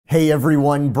Hey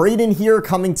everyone, Brayden here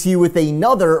coming to you with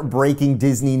another breaking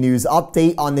Disney news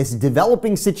update on this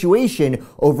developing situation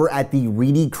over at the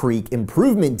Reedy Creek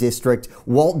Improvement District,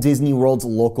 Walt Disney World's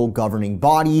local governing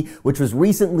body, which was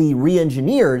recently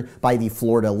re-engineered by the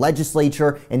Florida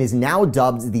legislature and is now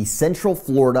dubbed the Central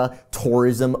Florida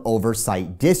Tourism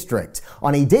Oversight District.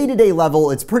 On a day-to-day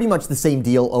level, it's pretty much the same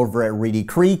deal over at Reedy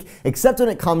Creek, except when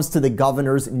it comes to the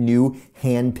governor's new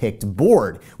hand-picked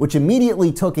board, which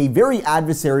immediately took a very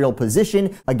adversarial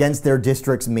position against their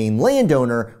district's main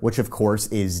landowner, which of course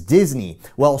is Disney.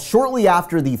 Well, shortly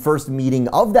after the first meeting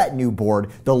of that new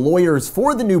board, the lawyers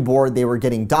for the new board, they were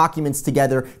getting documents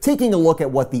together, taking a look at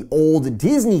what the old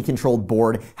Disney-controlled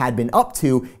board had been up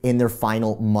to in their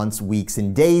final months, weeks,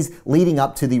 and days leading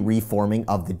up to the reforming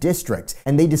of the district.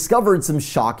 And they discovered some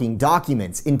shocking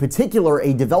documents, in particular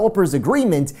a developer's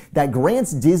agreement that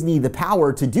grants Disney the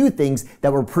power to do things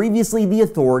that were previously the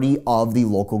authority of the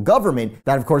local government,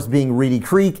 that of course being Reedy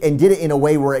Creek, and did it in a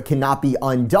way where it cannot be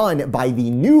undone by the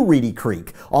new Reedy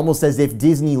Creek, almost as if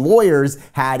Disney lawyers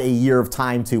had a year of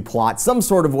time to plot some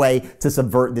sort of way to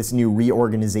subvert this new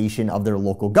reorganization of their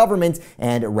local government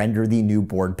and render the new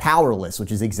board powerless,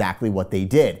 which is exactly what they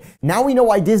did. Now we know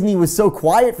why Disney was so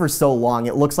quiet for so long.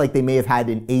 It looks like they may have had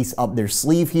an ace up their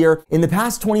sleeve here. In the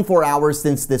past 24 hours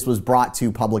since this was brought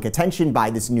to public attention by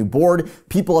this new board,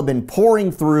 people have been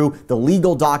pouring through the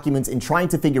legal documents and trying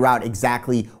to figure out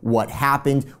exactly what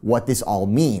happened, what this all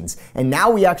means. And now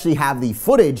we actually have the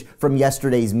footage from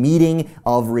yesterday's meeting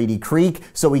of Reedy Creek,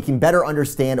 so we can better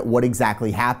understand what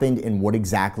exactly happened and what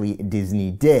exactly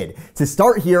Disney did. To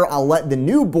start here, I'll let the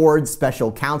new board's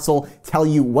special counsel tell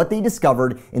you what they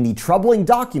discovered in the troubling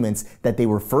documents that they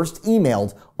were first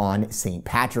emailed on St.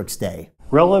 Patrick's Day.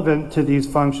 Relevant to these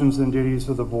functions and duties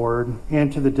of the board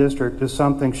and to the district is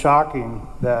something shocking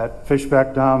that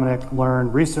Fishback Dominic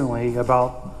learned recently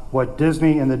about what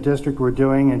Disney and the district were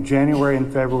doing in January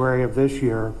and February of this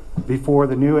year before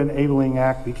the new Enabling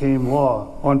Act became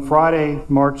law. On Friday,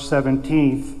 March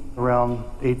 17th, around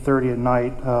 8:30 at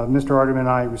night, Mr. Arterman and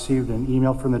I received an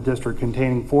email from the district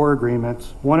containing 4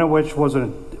 agreements, one of which was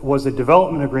a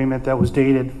development agreement that was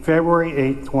dated February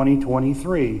 8,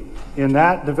 2023. And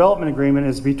that development agreement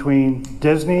is between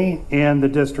Disney and the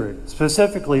district.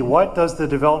 Specifically, what does the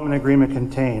development agreement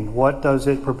contain? What does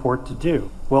it purport to do?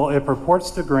 Well, it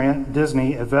purports to grant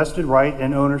Disney a vested right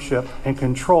and ownership and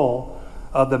control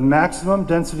of the maximum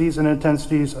densities and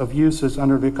intensities of uses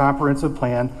under the comprehensive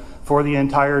plan for the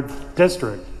entire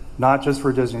district, not just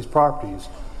for Disney's properties.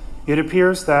 It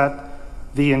appears that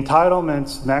the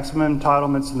entitlements, maximum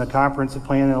entitlements in the comprehensive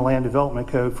plan and the land development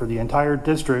code for the entire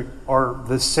district are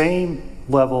the same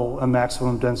level of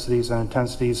maximum densities and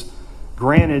intensities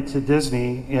granted to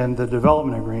Disney in the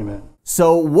development agreement.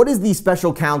 So what is the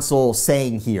special counsel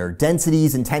saying here?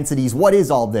 Densities, intensities, what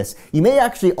is all this? You may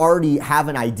actually already have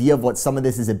an idea of what some of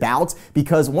this is about,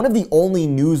 because one of the only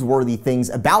newsworthy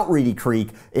things about Reedy Creek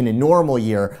in a normal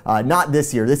year, not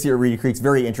this year Reedy Creek's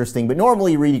very interesting, but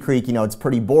normally Reedy Creek, you know, it's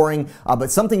pretty boring, but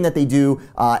something that they do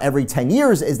every 10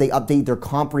 years is they update their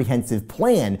comprehensive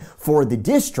plan for the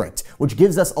district, which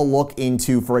gives us a look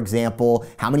into, for example,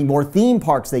 how many more theme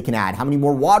parks they can add, how many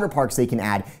more water parks they can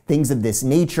add, things of this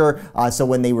nature. So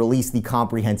when they release the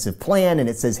comprehensive plan and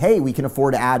it says, hey, we can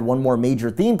afford to add one more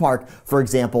major theme park, for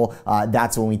example,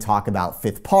 that's when we talk about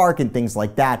Fifth Park and things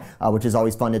like that, which is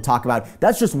always fun to talk about.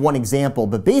 That's just one example,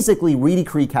 but basically Reedy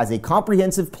Creek has a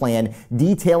comprehensive plan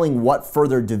detailing what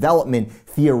further development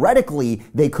theoretically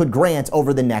they could grant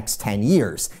over the next 10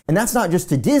 years. And that's not just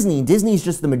to Disney. Disney's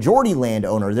just the majority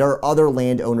landowner. There are other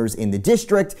landowners in the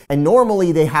district, and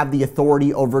normally they have the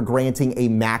authority over granting a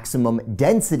maximum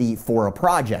density for a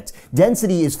project.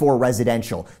 Density is for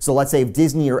residential. So let's say if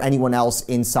Disney or anyone else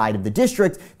inside of the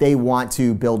district, they want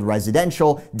to build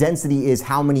residential, density is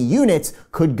how many units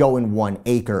could go in 1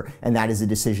 acre. And that is a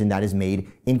decision that is made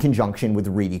in conjunction with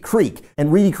Reedy Creek.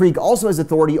 And Reedy Creek also has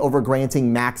authority over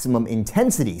granting maximum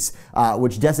intensities,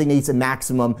 which designates a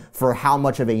maximum for how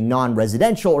much of a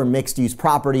non-residential or mixed-use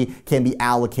property can be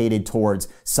allocated towards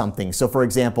something. So for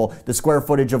example, the square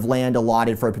footage of land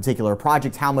allotted for a particular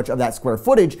project, how much of that square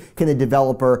footage can the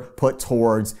developer put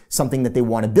towards something that they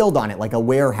want to build on it, like a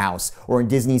warehouse, or in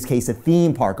Disney's case, a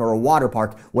theme park or a water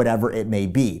park, whatever it may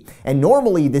be. And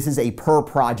normally this is a per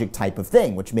project type of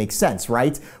thing, which makes sense,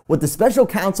 right? What the special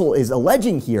counsel is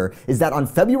alleging here is that on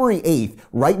February 8th,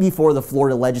 right before the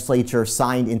Florida legislature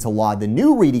signed into law the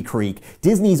new Reedy Creek,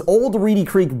 Disney's old Reedy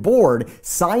Creek board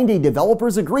signed a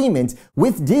developer's agreement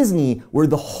with Disney where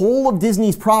the whole of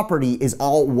Disney's property is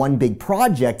all one big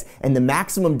project, and the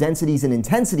maximum densities and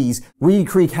intensities Reedy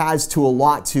Creek has to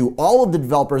allot to all of the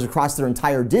developers across their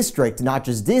entire district, not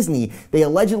just Disney. They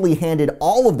allegedly handed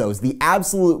all of those, the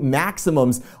absolute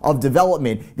maximums of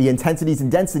development, the intensities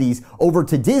and densities, over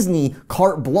to Disney,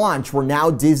 carte blanche, where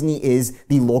now Disney is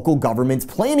the local government's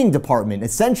planning department,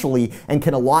 essentially, and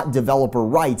can allot developer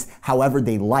rights however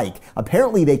they like.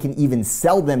 Apparently, they can even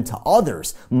sell them to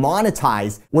others,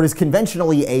 monetize what is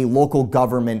conventionally a local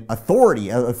government authority,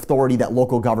 an authority that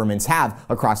local governments have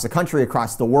across the country,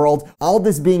 across the world. All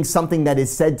this being something that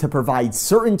is said to provide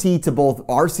certainty to both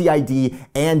RCID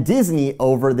and Disney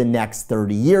over the next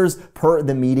 30 years, per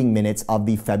the meeting minutes of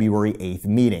the February 8th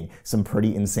meeting. Some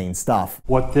pretty insane stuff.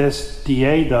 What this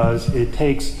DA does, it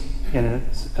takes and it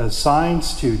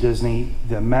assigns to Disney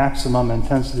the maximum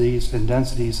intensities and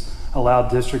densities allowed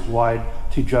district-wide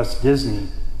to just Disney.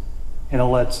 And it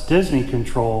lets Disney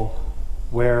control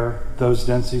where those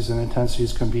densities and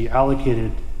intensities can be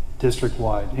allocated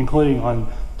district-wide, including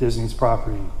on Disney's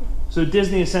property. So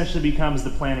Disney essentially becomes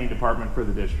the planning department for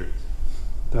the district.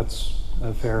 That's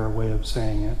a fair way of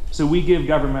saying it. So we give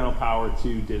governmental power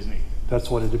to Disney. That's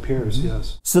what it appears,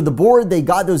 yes. So the board, they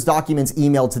got those documents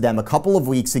emailed to them a couple of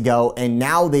weeks ago, and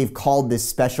now they've called this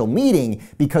special meeting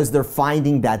because they're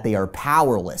finding that they are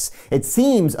powerless. It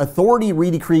seems authority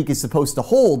Reedy Creek is supposed to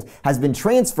hold has been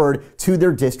transferred to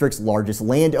their district's largest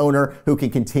landowner, who can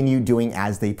continue doing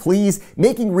as they please,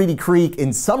 making Reedy Creek,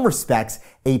 in some respects,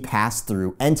 a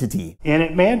pass-through entity. And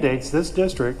it mandates this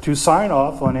district to sign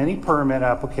off on any permit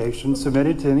application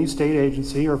submitted to any state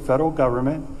agency or federal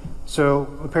government.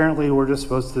 So apparently we're just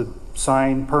supposed to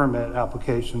sign permit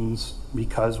applications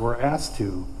because we're asked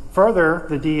to. Further,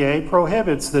 the DA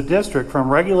prohibits the district from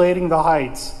regulating the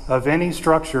heights of any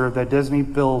structure that Disney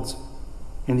builds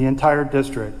in the entire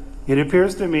district. It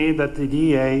appears to me that the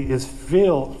DA is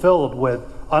filled with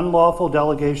unlawful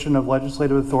delegation of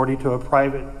legislative authority to a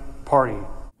private party.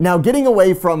 Now, getting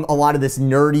away from a lot of this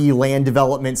nerdy land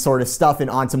development sort of stuff and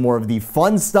onto more of the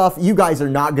fun stuff, you guys are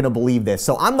not going to believe this.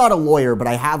 So I'm not a lawyer, but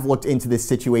I have looked into this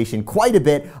situation quite a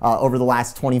bit over the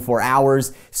last 24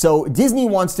 hours. So Disney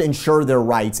wants to ensure their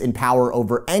rights and power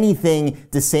over anything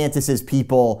DeSantis's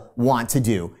people want to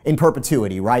do in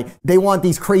perpetuity, right? They want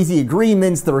these crazy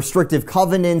agreements, the restrictive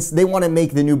covenants. They want to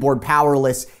make the new board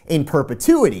powerless in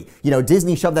perpetuity. You know,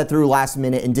 Disney shoved that through last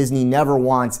minute, and Disney never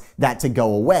wants that to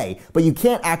go away. But you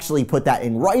can't actually put that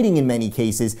in writing in many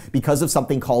cases because of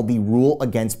something called the rule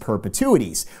against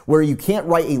perpetuities, where you can't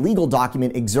write a legal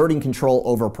document exerting control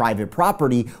over private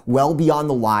property well beyond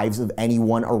the lives of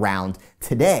anyone around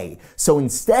today. So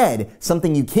instead,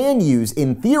 something you can use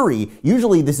in theory,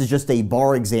 usually this is just a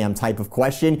bar exam type of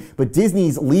question, but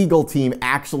Disney's legal team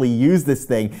actually used this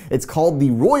thing. It's called the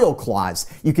Royal Clause.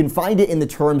 You can find it in the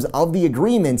terms of the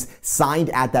agreements signed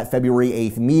at that February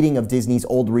 8th meeting of Disney's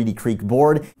old Reedy Creek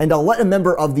board. And I'll let a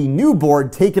member of the new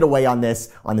board take it away on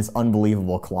this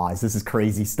unbelievable clause. This is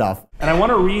crazy stuff. And I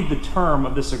want to read the term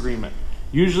of this agreement.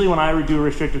 Usually when I do a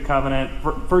restrictive covenant,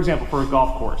 for example, for a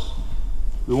golf course,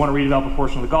 we want to redevelop a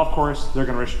portion of the golf course. They're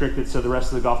going to restrict it so the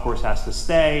rest of the golf course has to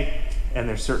stay, and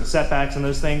there's certain setbacks and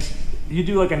those things. You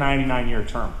do like a 99-year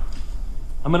term.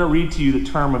 I'm going to read to you the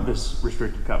term of this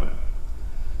restrictive covenant.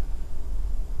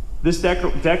 This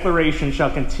declaration shall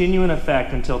continue in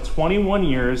effect until 21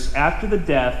 years after the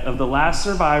death of the last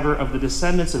survivor of the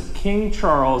descendants of King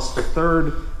Charles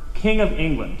III, King of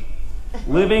England,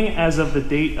 living as of the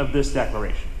date of this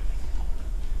declaration.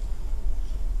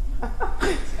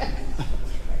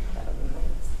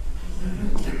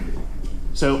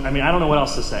 So, I mean, I don't know what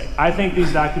else to say. I think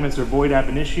these documents are void ab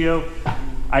initio.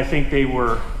 I think they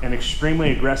were an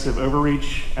extremely aggressive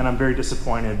overreach, and I'm very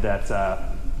disappointed that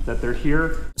they're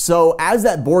here. So as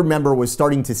that board member was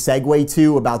starting to segue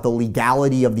to about the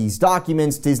legality of these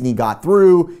documents Disney got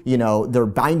through, you know, they're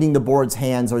binding the board's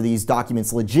hands. Are these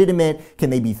documents legitimate? Can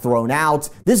they be thrown out?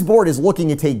 This board is looking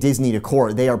to take Disney to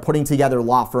court. They are putting together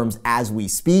law firms as we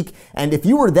speak. And if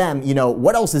you were them, you know,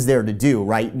 what else is there to do,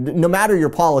 right? No matter your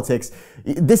politics,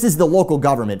 this is the local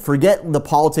government. Forget the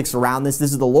politics around this.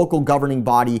 This is the local governing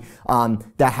body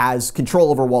that has control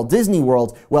over Walt Disney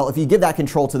World. Well, if you give that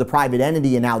control to the private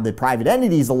entity, and now the private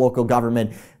entity is the local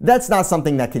government, that's not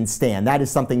something that can stand. That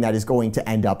is something that is going to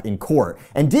end up in court.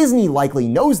 And Disney likely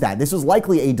knows that. This was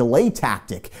likely a delay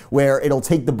tactic where it'll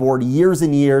take the board years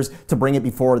and years to bring it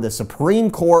before the Supreme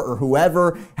Court or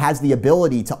whoever has the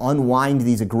ability to unwind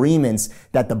these agreements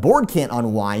that the board can't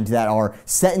unwind, that are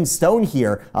set in stone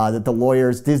here, that the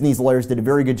lawyers, Disney's lawyers, did a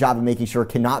very good job of making sure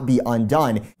cannot be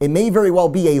undone. It may very well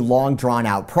be a long drawn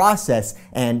out process,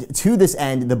 and to this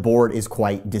end, the board is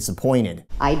quite disappointed.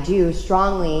 I do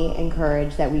strongly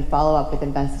encourage that we follow up with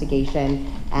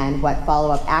investigation and what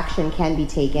follow-up action can be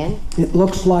taken. It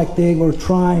looks like they were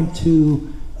trying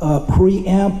to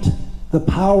preempt the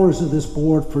powers of this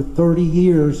board for 30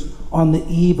 years on the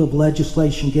eve of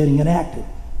legislation getting enacted.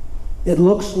 It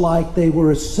looks like they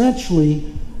were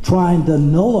essentially trying to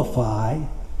nullify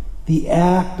the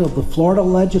act of the Florida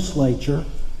legislature,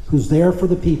 who's there for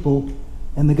the people,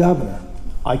 and the governor.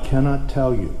 I cannot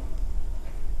tell you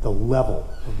the level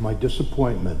of my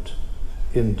disappointment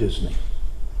in Disney.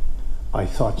 I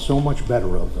thought so much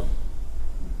better of them.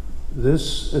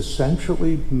 This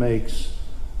essentially makes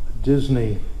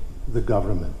Disney the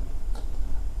government.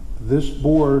 This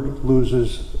board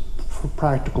loses, for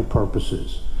practical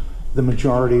purposes, the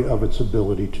majority of its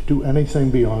ability to do anything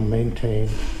beyond maintain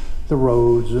the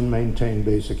roads and maintain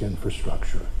basic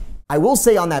infrastructure. I will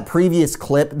say on that previous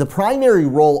clip, the primary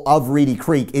role of Reedy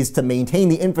Creek is to maintain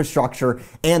the infrastructure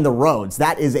and the roads.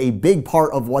 That is a big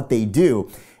part of what they do.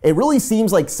 It really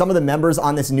seems like some of the members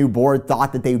on this new board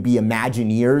thought that they would be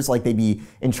Imagineers, like they'd be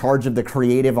in charge of the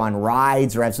creative on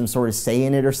rides or have some sort of say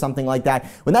in it or something like that,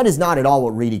 when that is not at all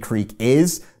what Reedy Creek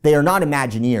is. They are not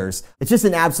Imagineers. It's just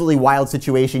an absolutely wild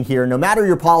situation here. No matter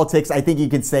your politics, I think you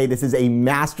could say this is a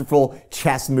masterful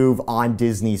chess move on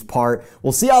Disney's part.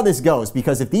 We'll see how this goes,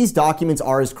 because if these documents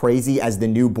are as crazy as the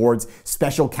new board's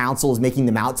special counsel is making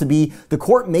them out to be, the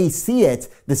court may see it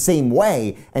the same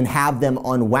way and have them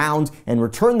unwound and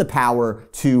return the power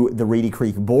to the Reedy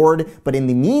Creek board. But in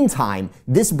the meantime,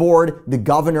 this board, the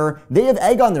governor, they have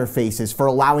egg on their faces for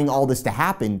allowing all this to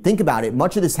happen. Think about it.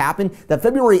 Much of this happened, that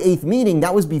February 8th meeting,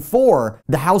 that was before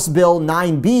the House Bill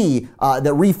 9B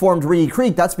that reformed Reedy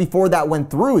Creek. That's before that went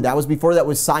through. That was before that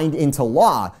was signed into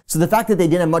law. So the fact that they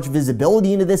didn't have much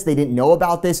visibility into this, they didn't know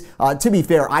about this. To be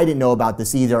fair, I didn't know about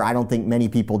this either. I don't think many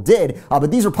people did. But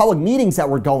these are public meetings that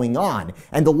were going on.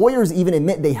 And the lawyers even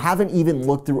admit they haven't even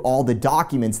looked through all the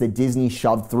documents that Disney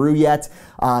shoved through yet.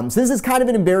 So this is kind of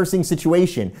an embarrassing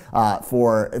situation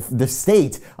for the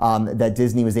state that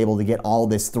Disney was able to get all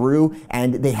this through.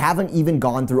 And they haven't even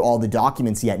gone through all the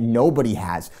documents yet. Nobody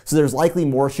has. So there's likely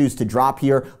more shoes to drop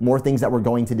here, more things that we're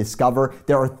going to discover.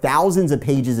 There are thousands of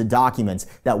pages of documents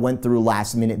that went through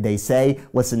last minute, they say.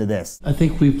 Listen to this. I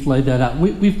think we've laid that out.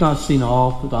 We've not seen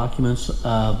all the documents.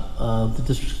 The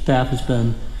district staff has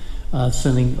been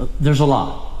sending, there's a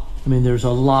lot. I mean, there's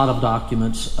a lot of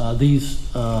documents.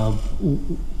 These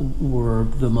were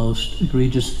the most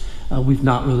egregious. We've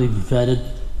not really vetted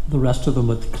the rest of them,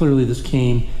 but clearly this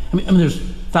came, I mean there's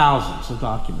thousands of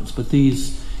documents, but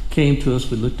these came to us,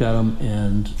 we looked at them,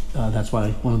 and that's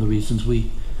why one of the reasons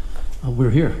we're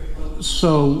here.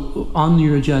 So on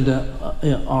your agenda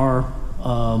are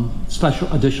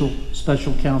additional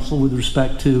special counsel with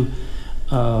respect to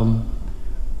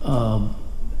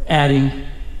adding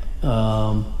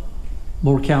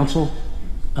more counsel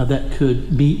that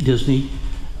could meet Disney's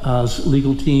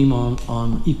legal team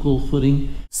on equal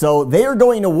footing. So they are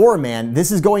going to war, man. This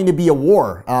is going to be a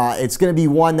war. It's going to be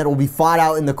one that will be fought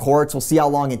out in the courts. We'll see how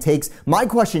long it takes. My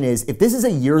question is, if this is a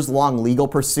years-long legal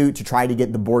pursuit to try to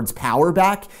get the board's power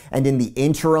back, and in the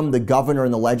interim, the governor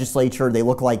and the legislature, they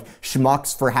look like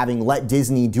schmucks for having let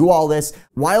Disney do all this,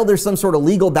 while there's some sort of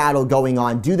legal battle going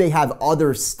on, do they have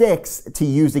other sticks to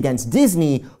use against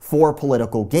Disney for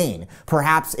political gain?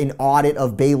 Perhaps an audit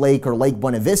of Bay Lake or Lake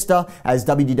Buena Vista, as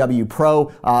WDW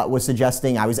Pro was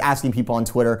suggesting. I was asking people on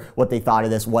Twitter what they thought of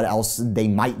this, what else they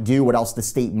might do, what else the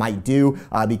state might do,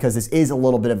 because this is a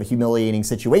little bit of a humiliating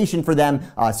situation for them.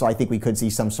 So I think we could see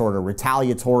some sort of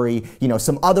retaliatory,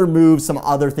 some other moves, some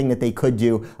other thing that they could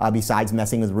do besides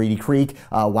messing with Reedy Creek.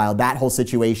 While that whole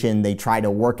situation, they try to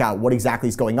work out what exactly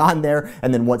is going on there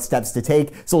and then what steps to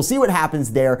take. So we'll see what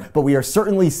happens there, but we are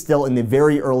certainly still in the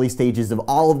very early stages of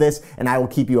all of this, and I will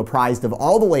keep you apprised of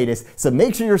all the latest. So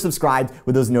make sure you're subscribed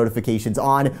with those notifications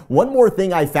on. One more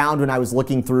thing I found when I was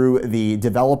looking through the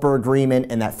developer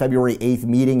agreement and that February 8th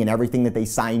meeting and everything that they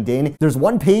signed in, there's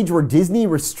one page where Disney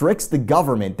restricts the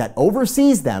government that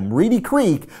oversees them, Reedy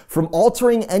Creek, from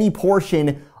altering any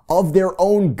portion of their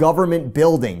own government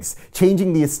buildings,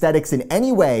 changing the aesthetics in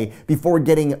any way before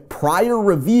getting prior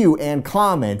review and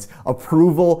comment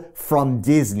approval from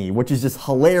Disney, which is just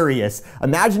hilarious.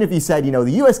 Imagine if you said,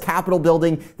 the U.S. Capitol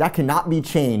building, that cannot be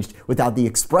changed without the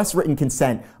express written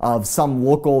consent of some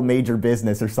local major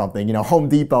business or something, Home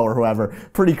Depot or whoever.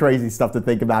 Pretty crazy stuff to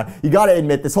think about. You gotta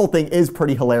admit, this whole thing is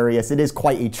pretty hilarious. It is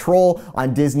quite a troll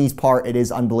on Disney's part. It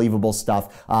is unbelievable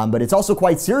stuff, but it's also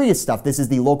quite serious stuff. This is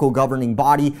the local governing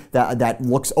body that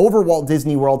looks over Walt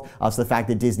Disney World. So the fact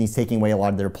that Disney's taking away a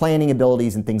lot of their planning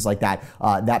abilities and things like that,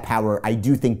 that power I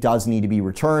do think does need to be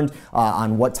returned.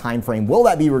 On what time frame will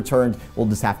that be returned? We'll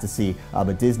just have to see.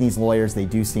 But Disney's lawyers, they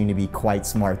do seem to be quite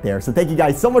smart there. So thank you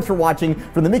guys so much for watching.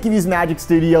 From the Mickey V's Magic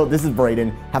Studio, this is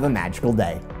Brayden. Have a magical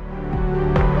day.